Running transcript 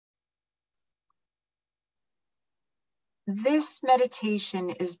This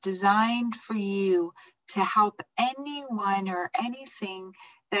meditation is designed for you to help anyone or anything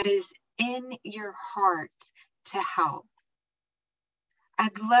that is in your heart to help.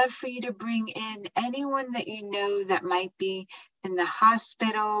 I'd love for you to bring in anyone that you know that might be in the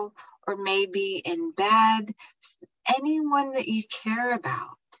hospital or maybe in bed, anyone that you care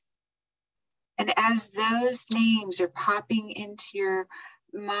about. And as those names are popping into your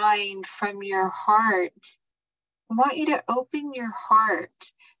mind from your heart, I want you to open your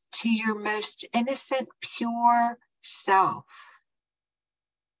heart to your most innocent, pure self.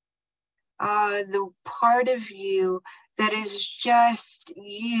 The part of you that is just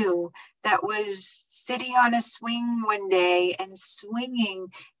you, that was sitting on a swing one day and swinging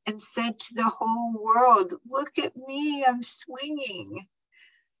and said to the whole world, "Look at me, I'm swinging,"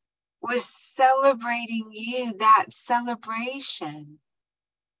 was celebrating you, that celebration.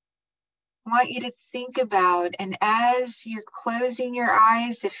 I want you to think about, and as you're closing your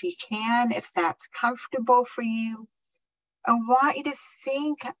eyes, if you can, if that's comfortable for you, I want you to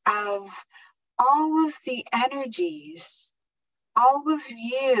think of all of the energies, all of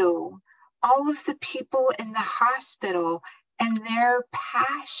you, all of the people in the hospital and their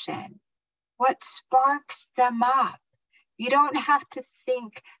passion. What sparks them up? You don't have to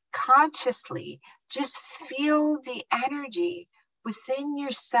think consciously, just feel the energy within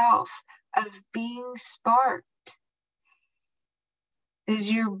yourself of being sparked.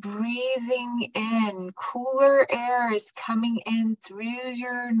 As you're breathing in, cooler air is coming in through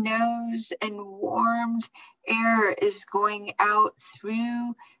your nose and warmed air is going out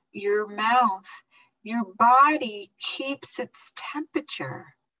through your mouth. Your body keeps its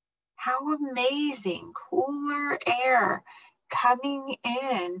temperature. How amazing, cooler air coming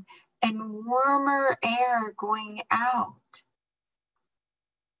in and warmer air going out.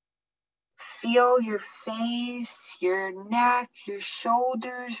 Feel your face, your neck, your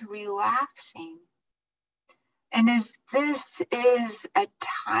shoulders relaxing. And as this is a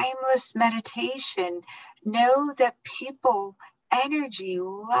timeless meditation, know that people, energy,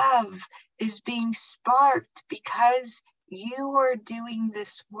 love is being sparked because you are doing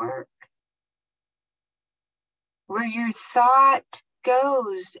this work. Where your thought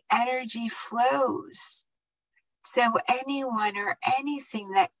goes, energy flows. So anyone or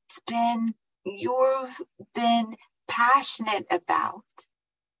anything that's you've been passionate about,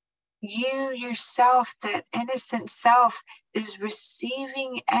 you yourself, that innocent self, is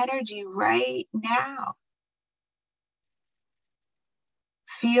receiving energy right now.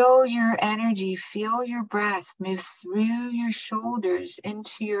 Feel your energy, feel your breath move through your shoulders,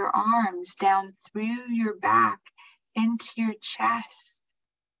 into your arms, down through your back, into your chest.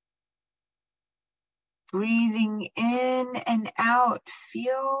 Breathing in and out,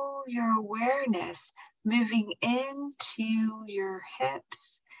 feel your awareness moving into your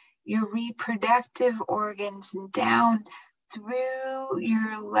hips, your reproductive organs, and down through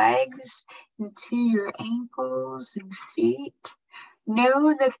your legs, into your ankles and feet.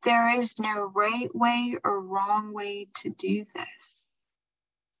 Know that there is no right way or wrong way to do this.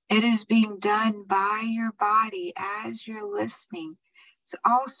 It is being done by your body as you're listening. It's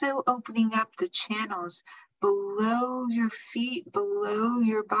also opening up the channels below your feet, below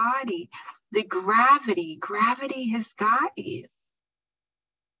your body. The gravity has got you.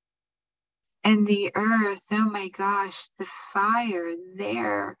 And the earth, oh my gosh, the fire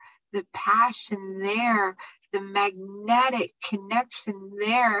there, the passion there, the magnetic connection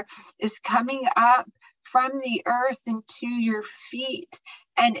there is coming up from the earth into your feet,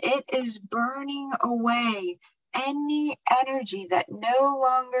 and it is burning away any energy that no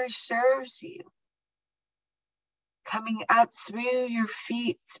longer serves you. Coming up through your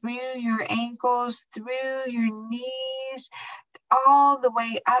feet, through your ankles, through your knees, all the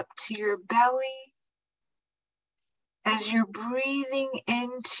way up to your belly. As you're breathing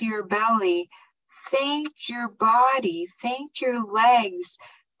into your belly, thank your body, thank your legs,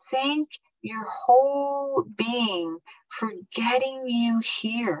 thank your whole being for getting you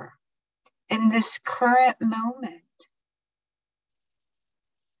here in this current moment.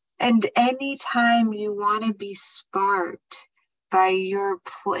 And anytime you want to be sparked by your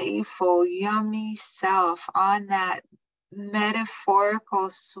playful, yummy self on that metaphorical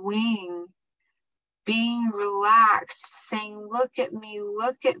swing, being relaxed, saying, look at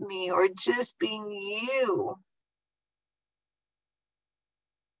me, or just being you.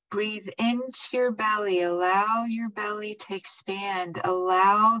 Breathe into your belly, allow your belly to expand,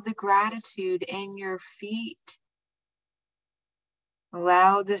 allow the gratitude in your feet.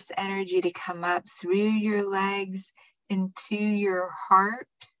 Allow this energy to come up through your legs into your heart.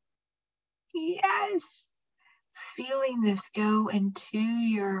 Yes. feeling this go into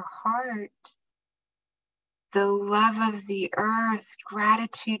your heart. The love of the earth,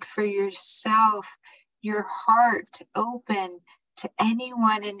 gratitude for yourself, your heart open to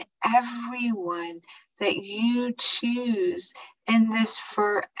anyone and everyone that you choose in this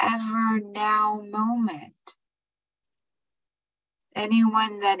forever now moment.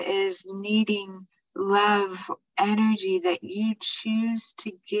 Anyone that is needing love, energy that you choose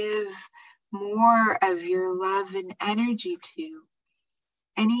to give more of your love and energy to.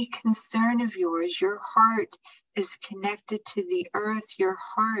 Any concern of yours, your heart is connected to the earth. Your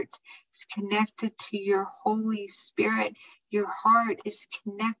heart is connected to your Holy Spirit. Your heart is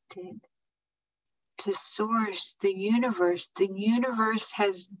connected to Source, the universe. The universe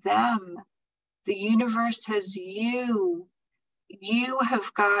has them. The universe has you. You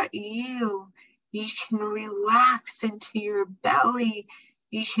have got you. You can relax into your belly.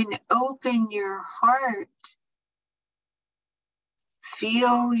 You can open your heart.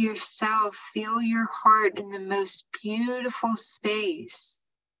 Feel yourself, feel your heart in the most beautiful space.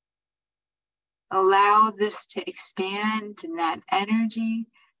 Allow this to expand and that energy,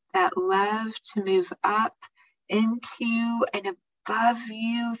 that love to move up into and above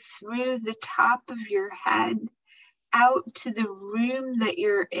you, through the top of your head, out to the room that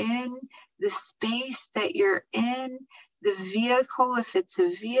you're in, the space that you're in, the vehicle, if it's a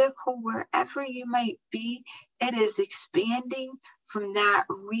vehicle, wherever you might be, it is expanding from that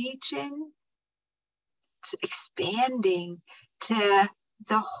region, to expanding to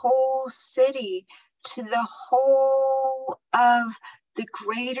the whole city, to the whole of the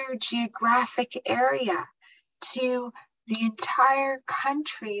greater geographic area, to the entire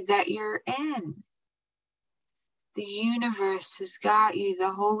country that you're in. The universe has got you,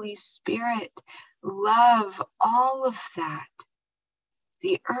 the Holy Spirit, love, all of that.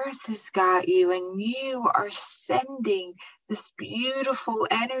 The earth has got you, and you are sending this beautiful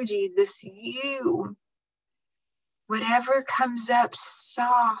energy, this you. Whatever comes up,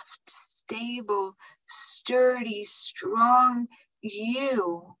 soft, stable, sturdy, strong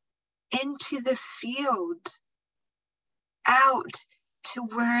you, into the field, out to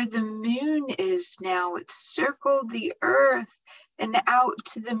where the moon is now. It's circled the earth and out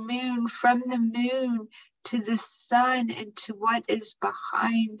to the moon, from the moon to the sun and to what is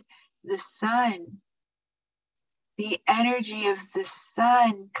behind the sun. The energy of the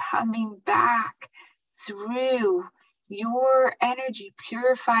sun coming back through your energy,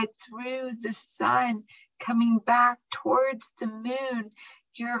 purified through the sun, coming back towards the moon.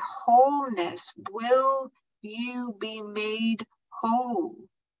 Your wholeness, will you be made whole?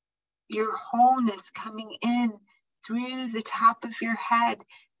 Your wholeness coming in through the top of your head,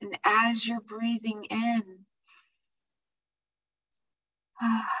 and as you're breathing in,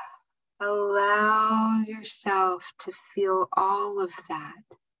 allow yourself to feel all of that.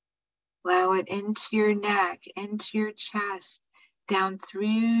 Allow it into your neck, into your chest, down through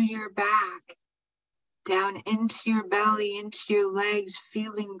your back, down into your belly, into your legs,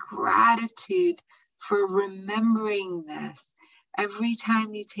 feeling gratitude for remembering this. Every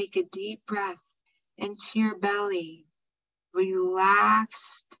time you take a deep breath into your belly,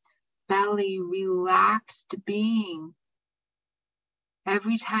 relaxed belly, relaxed being.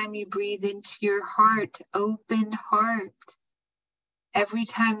 Every time you breathe into your heart, open heart. Every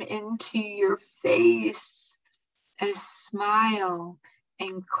time into your face, a smile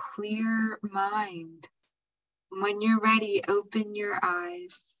and clear mind. When you're ready, open your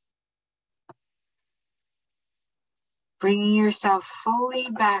eyes. Bringing yourself fully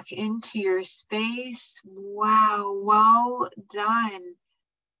back into your space. Wow, well done.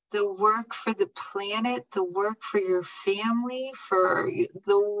 The work for the planet, the work for your family, for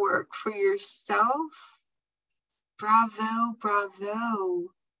the work for yourself. Bravo, bravo.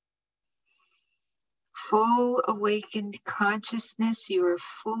 Full awakened consciousness, you are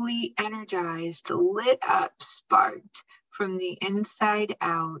fully energized, lit up, sparked from the inside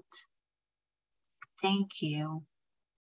out. Thank you.